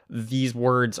though these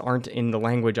words aren't in the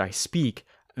language I speak,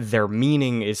 their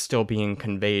meaning is still being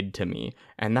conveyed to me.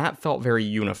 And that felt very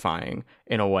unifying,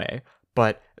 in a way.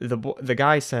 But the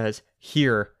guy says,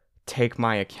 here, take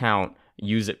my account,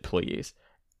 use it please.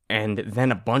 And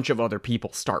then a bunch of other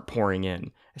people start pouring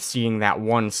in, seeing that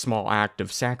one small act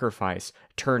of sacrifice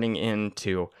turning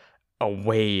into a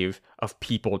wave of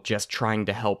people just trying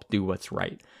to help do what's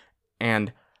right.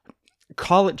 And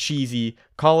call it cheesy,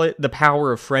 call it the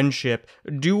power of friendship,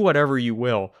 do whatever you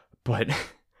will, but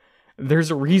there's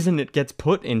a reason it gets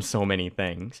put in so many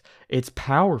things. It's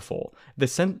powerful.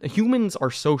 Humans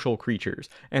are social creatures,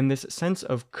 and this sense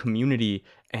of community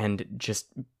and just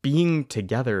being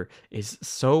together is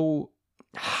so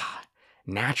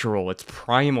natural, it's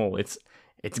primal, it's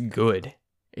good.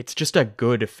 It's just a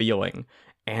good feeling.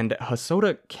 And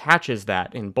Hosoda catches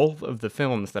that in both of the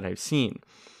films that I've seen.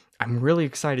 I'm really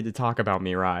excited to talk about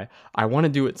Mirai. I want to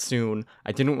do it soon.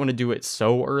 I didn't want to do it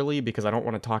so early because I don't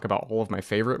want to talk about all of my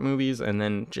favorite movies and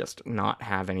then just not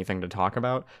have anything to talk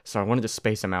about. So I wanted to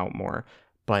space them out more.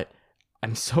 But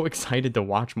I'm so excited to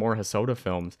watch more Hosoda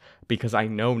films because I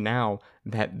know now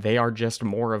that they are just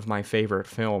more of my favorite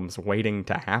films waiting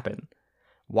to happen.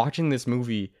 Watching this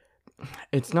movie,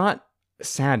 it's not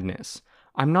sadness.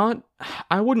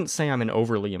 I wouldn't say I'm an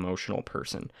overly emotional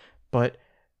person, but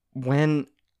when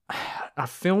a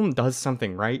film does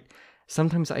something right,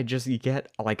 sometimes I just get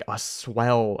like a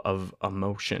swell of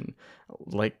emotion.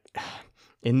 Like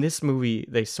in this movie,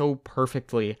 they so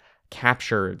perfectly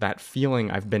capture that feeling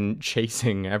I've been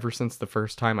chasing ever since the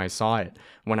first time I saw it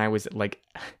when I was like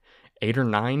 8 or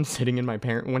 9 sitting in my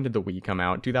when did the Wii come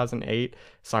out? 2008.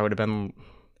 So I would have been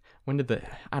when did the,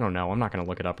 I don't know, I'm not going to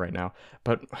look it up right now,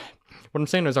 but what I'm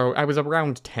saying is I was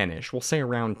around 10-ish, we'll say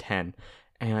around 10,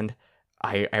 and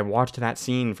I watched that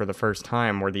scene for the first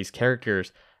time where these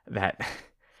characters that,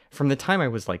 from the time I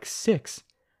was like 6,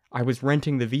 I was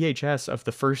renting the VHS of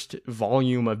the first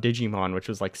volume of Digimon, which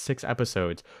was like 6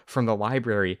 episodes, from the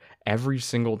library every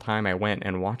single time I went,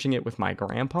 and watching it with my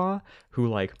grandpa, who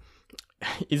like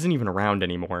isn't even around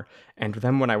anymore. And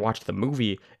then when I watched the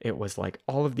movie, it was like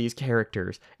all of these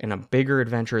characters in a bigger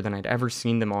adventure than I'd ever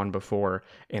seen them on before,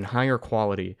 in higher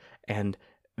quality, and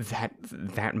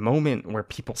that moment where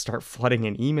people start flooding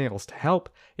in emails to help,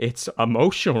 it's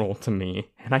emotional to me,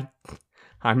 and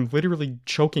I'm literally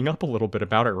choking up a little bit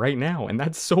about it right now, and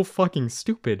that's so fucking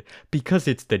stupid because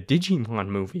it's the Digimon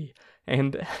movie,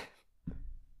 and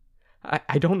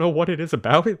I don't know what it is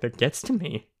about it that gets to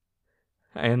me.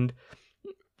 And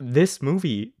this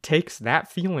movie takes that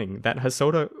feeling that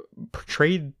Hosoda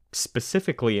portrayed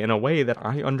specifically in a way that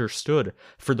I understood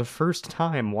for the first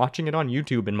time watching it on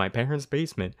YouTube in my parents'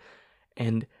 basement,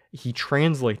 and he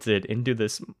translates it into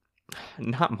this,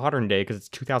 not modern day because it's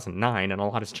 2009 and a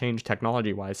lot has changed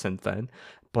technology-wise since then,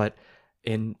 but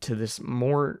into this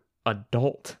more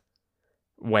adult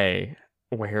way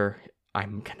where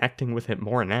I'm connecting with it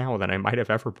more now than I might have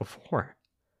ever before.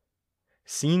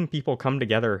 Seeing people come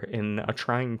together in a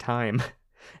trying time,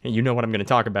 and you know what I'm going to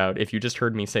talk about if you just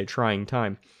heard me say trying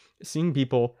time, seeing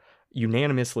people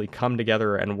unanimously come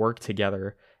together and work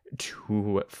together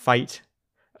to fight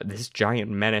this giant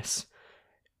menace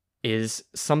is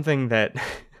something that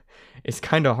is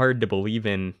kind of hard to believe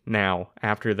in now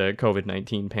after the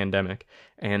COVID-19 pandemic,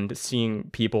 and seeing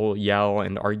people yell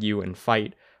and argue and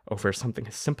fight over something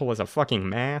as simple as a fucking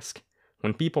mask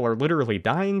when people are literally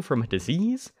dying from a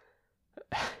disease.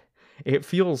 It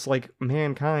feels like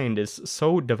mankind is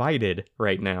so divided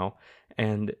right now,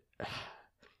 and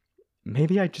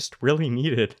maybe I just really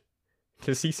needed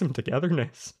to see some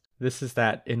togetherness. This is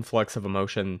that influx of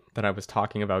emotion that I was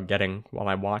talking about getting while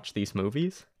I watch these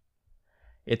movies.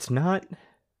 It's not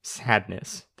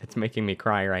sadness that's making me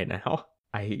cry right now.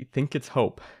 I think it's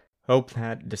hope. Hope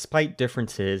that despite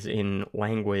differences in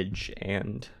language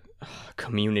and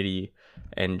community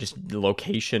and just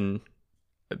location,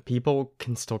 people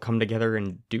can still come together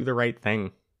and do the right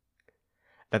thing.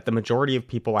 That the majority of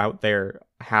people out there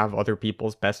have other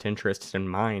people's best interests in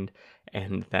mind,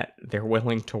 and that they're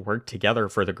willing to work together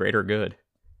for the greater good.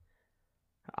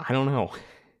 I don't know.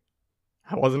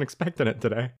 I wasn't expecting it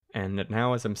today. And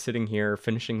now as I'm sitting here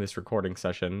finishing this recording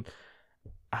session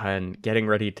and getting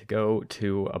ready to go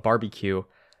to a barbecue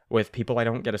with people I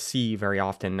don't get to see very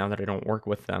often now that I don't work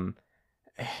with them,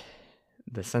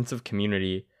 the sense of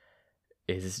community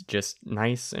is just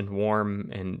nice and warm,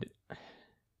 and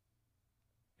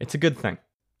it's a good thing.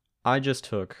 I just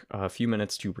took a few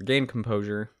minutes to regain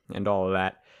composure and all of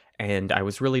that, and I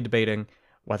was really debating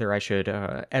whether I should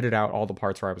edit out all the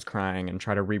parts where I was crying and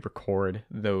try to re-record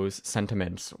those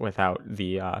sentiments without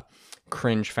the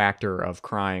cringe factor of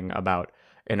crying about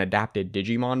an adapted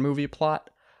Digimon movie plot.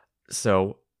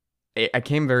 So I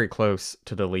came very close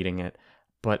to deleting it,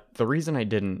 but the reason I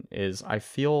didn't is I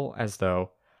feel as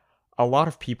though a lot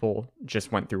of people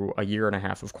just went through a year and a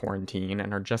half of quarantine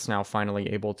and are just now finally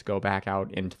able to go back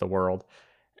out into the world.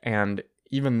 And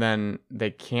even then,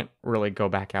 they can't really go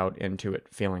back out into it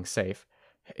feeling safe.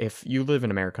 If you live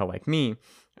in America like me,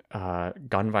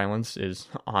 gun violence is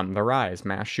on the rise.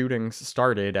 Mass shootings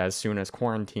started as soon as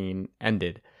quarantine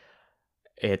ended.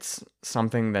 It's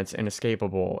something that's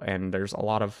inescapable, and there's a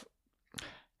lot of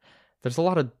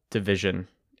division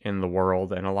in the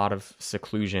world, and a lot of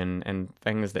seclusion and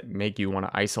things that make you want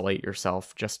to isolate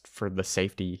yourself just for the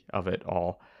safety of it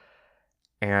all.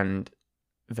 And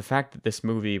the fact that this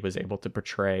movie was able to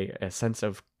portray a sense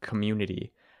of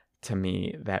community to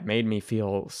me that made me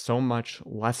feel so much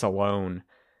less alone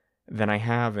than I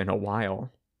have in a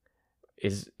while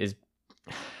is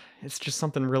it's just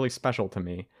something really special to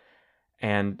me.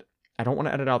 And I don't want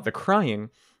to edit out the crying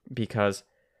because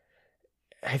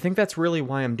I think that's really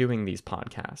why I'm doing these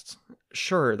podcasts.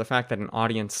 Sure, the fact that an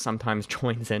audience sometimes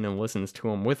joins in and listens to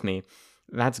them with me,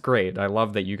 that's great. I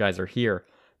love that you guys are here.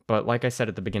 But like I said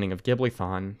at the beginning of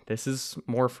Ghiblithon, this is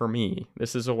more for me.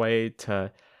 This is a way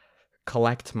to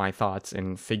collect my thoughts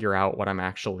and figure out what I'm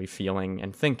actually feeling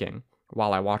and thinking.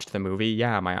 While I watched the movie,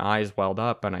 yeah, my eyes welled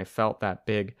up and I felt that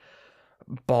big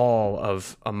ball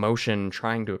of emotion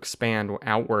trying to expand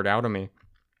outward out of me.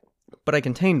 But I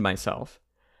contained myself.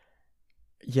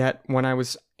 Yet, when I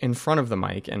was in front of the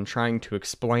mic and trying to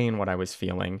explain what I was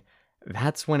feeling,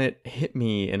 that's when it hit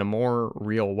me in a more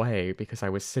real way, because I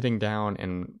was sitting down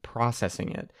and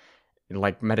processing it.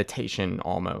 like meditation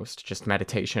almost, just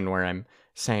meditation where I'm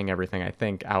saying everything I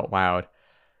think out loud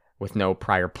with no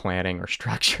prior planning or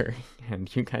structure.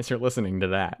 And you guys are listening to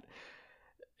that.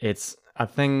 It's a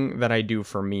thing that I do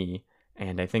for me,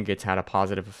 and I think it's had a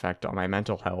positive effect on my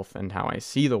mental health and how I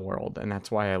see the world, and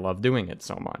that's why I love doing it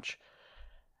so much.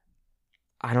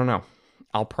 I don't know.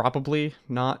 I'll probably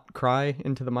not cry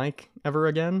into the mic ever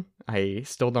again. I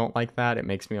still don't like that. It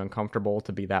makes me uncomfortable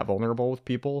to be that vulnerable with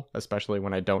people, especially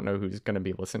when I don't know who's going to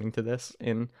be listening to this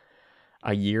in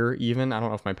a year even. I don't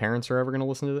know if my parents are ever going to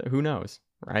listen to it. Who knows,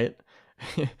 right?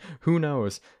 Who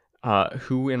knows?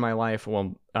 Who in my life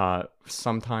will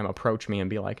sometime approach me and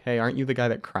be like, hey, aren't you the guy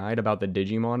that cried about the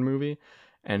Digimon movie?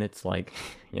 And it's like,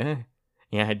 yeah,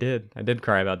 I did. I did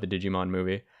cry about the Digimon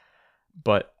movie.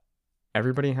 But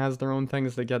everybody has their own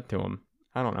things that get to them.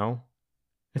 I don't know.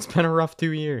 It's been a rough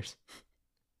 2 years.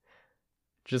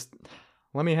 Just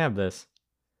let me have this.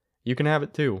 You can have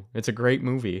it too. It's a great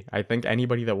movie. I think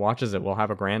anybody that watches it will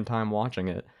have a grand time watching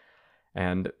it.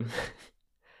 And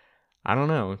I don't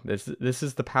know. This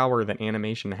is the power that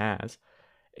animation has.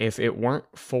 If it weren't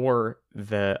for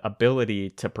the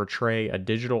ability to portray a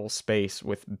digital space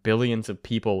with billions of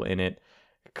people in it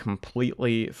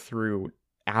completely through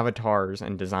avatars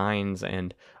and designs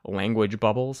and language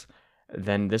bubbles,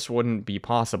 then this wouldn't be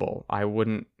possible. I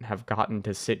wouldn't have gotten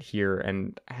to sit here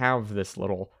and have this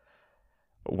little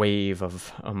wave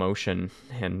of emotion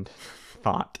and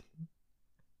thought.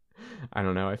 I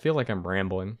don't know. I feel like I'm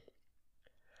rambling.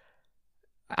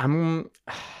 I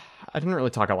didn't really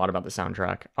talk a lot about the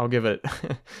soundtrack. I'll give it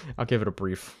a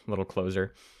brief little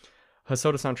closer.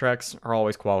 Hosoda soundtracks are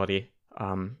always quality.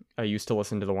 I used to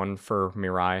listen to the one for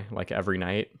Mirai like every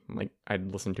night. Like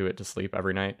I'd listen to it to sleep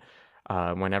every night.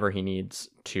 Whenever he needs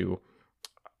to,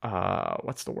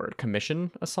 what's the word?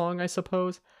 Commission a song, I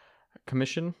suppose.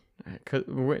 Commission. I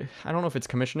don't know if it's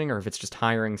commissioning or if it's just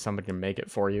hiring somebody to make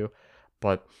it for you,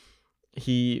 but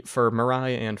he, for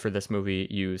Mirai and for this movie,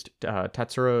 used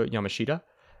Tetsuro Yamashita,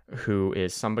 who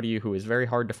is somebody who is very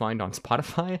hard to find on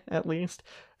Spotify, at least.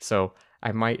 So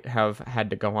I might have had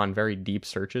to go on very deep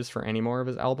searches for any more of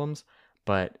his albums,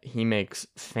 but he makes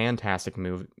fantastic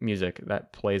music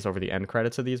that plays over the end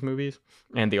credits of these movies,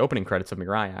 and the opening credits of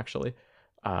Mirai, actually.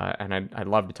 And I'd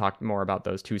love to talk more about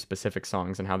those two specific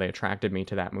songs and how they attracted me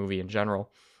to that movie in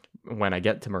general when I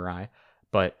get to Mirai.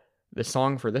 But the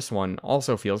song for this one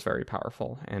also feels very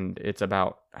powerful, and it's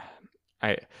about...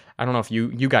 I don't know if you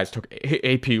guys took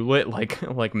AP Lit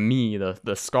like me,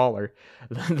 the scholar,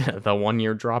 the 1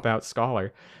 year dropout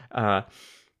scholar,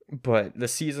 but the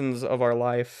seasons of our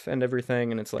life and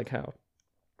everything, and it's like how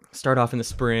start off in the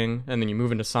spring, and then you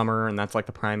move into summer, and that's like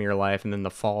the prime of your life, and then the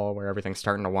fall where everything's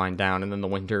starting to wind down, and then the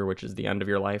winter, which is the end of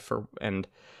your life, and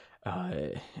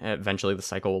eventually the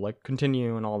cycle will like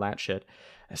continue and all that shit.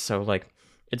 So like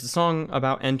it's a song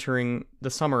about entering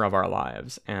the summer of our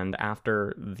lives, and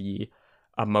after the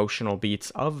emotional beats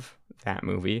of that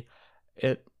movie,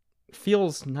 it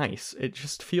feels nice. It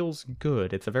just feels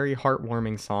good. It's a very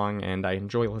heartwarming song, and I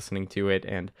enjoy listening to it,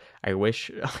 and I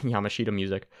wish Yamashita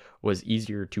music was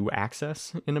easier to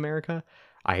access in America.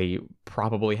 I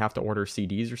probably have to order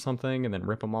CDs or something and then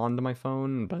rip them onto my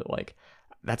phone, but like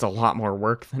that's a lot more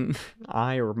work than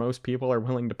I or most people are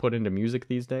willing to put into music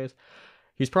these days.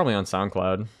 He's probably on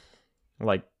SoundCloud,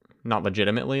 like not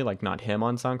legitimately, like not him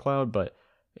on SoundCloud, but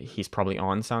he's probably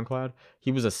on SoundCloud.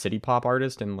 He was a city pop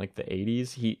artist in like the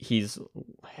 80s.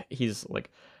 He's like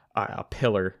a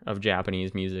pillar of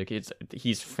Japanese music.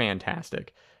 He's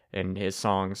fantastic, and his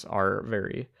songs are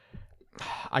very...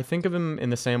 I think of him in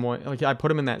the same way, like I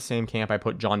put him in that same camp I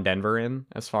put John Denver in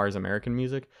as far as American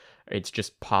music. It's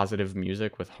just positive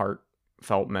music with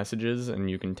heartfelt messages, and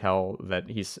you can tell that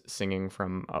he's singing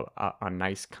from a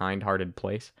nice, kind-hearted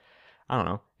place. I don't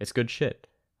know. It's good shit.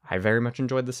 I very much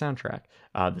enjoyed the soundtrack.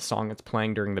 The song that's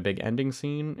playing during the big ending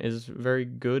scene is very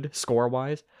good,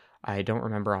 score-wise. I don't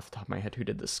remember off the top of my head who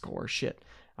did the score. Shit.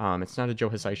 It's not a Joe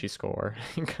Hisaishi score,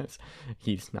 because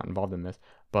he's not involved in this.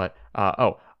 But,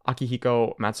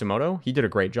 Akihiko Matsumoto, he did a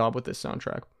great job with this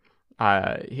soundtrack.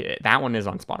 That one is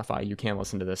on Spotify. You can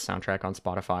listen to this soundtrack on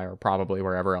Spotify, or probably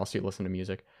wherever else you listen to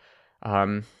music.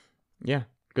 Yeah,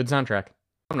 good soundtrack.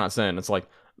 I'm not saying it's like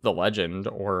The Legend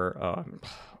or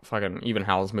fucking even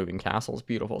Howl's Moving Castle's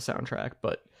beautiful soundtrack,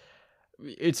 but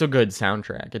it's a good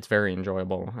soundtrack. It's very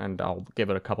enjoyable, and I'll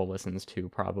give it a couple listens too,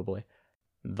 probably.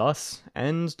 Thus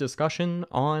ends discussion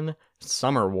on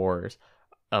Summer Wars,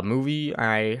 a movie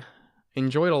I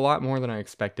enjoyed a lot more than I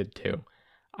expected to.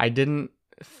 I didn't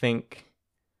think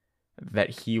that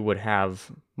he would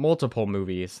have multiple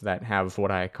movies that have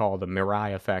what I call the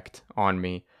Mirai effect on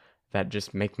me, that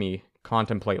just make me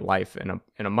contemplate life in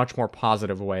a much more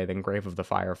positive way than Grave of the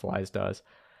Fireflies does.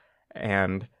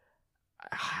 And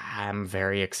I'm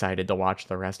very excited to watch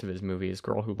the rest of his movies.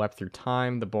 Girl Who Leapt Through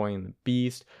Time, The Boy and the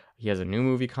Beast. He has a new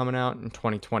movie coming out in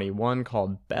 2021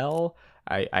 called Belle.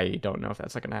 I don't know if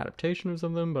that's like an adaptation of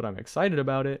something, but I'm excited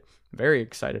about it. Very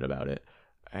excited about it.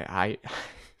 I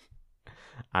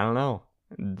don't know.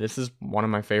 This is one of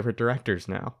my favorite directors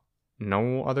now.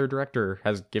 No other director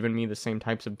has given me the same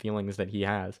types of feelings that he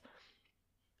has.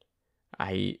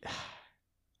 I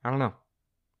don't know.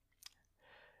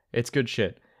 It's good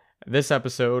shit. This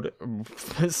episode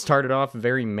started off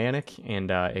very manic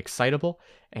and excitable,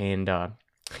 and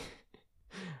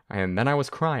then I was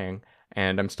crying,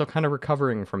 and I'm still kind of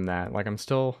recovering from that. Like,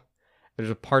 there's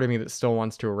a part of me that still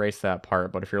wants to erase that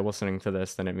part, but if you're listening to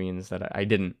this, then it means that I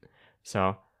didn't.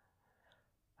 So,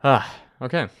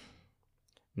 okay.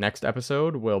 Next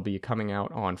episode will be coming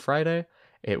out on Friday.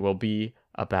 It will be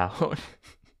about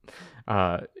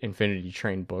Infinity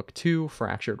Train Book 2,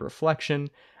 Fractured Reflection.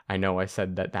 I know I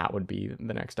said that would be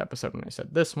the next episode when I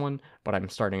said this one, but I'm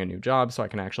starting a new job, so I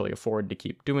can actually afford to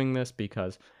keep doing this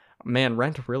because, man,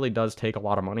 rent really does take a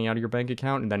lot of money out of your bank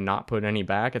account and then not put any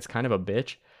back. It's kind of a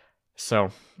bitch.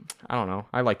 So, I don't know.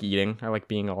 I like eating. I like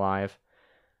being alive.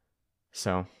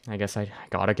 So, I guess I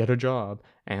gotta get a job.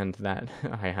 And that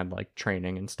I had like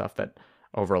training and stuff that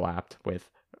overlapped with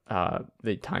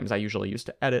the times I usually used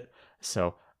to edit.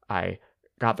 So, I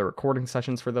got the recording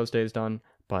sessions for those days done,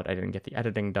 but I didn't get the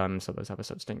editing done, so those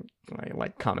episodes didn't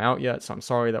like come out yet. So I'm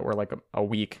sorry that we're like a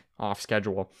week off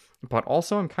schedule. But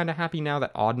also I'm kind of happy now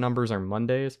that odd numbers are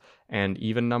Mondays and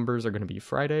even numbers are going to be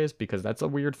Fridays, because that's a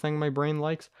weird thing my brain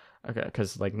likes. Okay,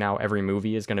 because like now every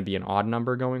movie is going to be an odd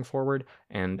number going forward,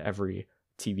 and every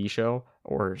TV show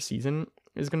or season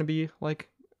is going to be like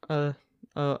an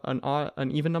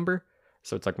even number.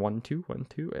 So it's like 1, 2, 1,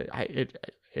 2.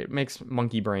 It makes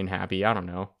monkey brain happy. I don't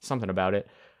know, something about it.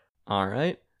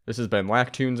 Alright, this has been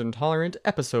Lack-Toons Intolerant,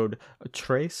 episode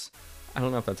Trace. I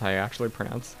don't know if that's how you actually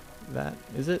pronounce that.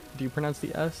 Is it? Do you pronounce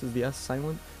the S? Is the S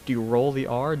silent? Do you roll the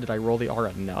R? Did I roll the R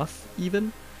enough,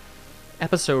 even?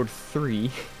 Episode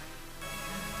 3.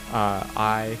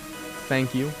 I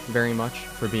thank you very much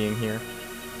for being here,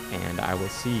 and I will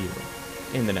see you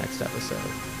in the next episode.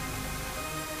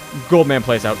 Goldman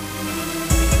plays out.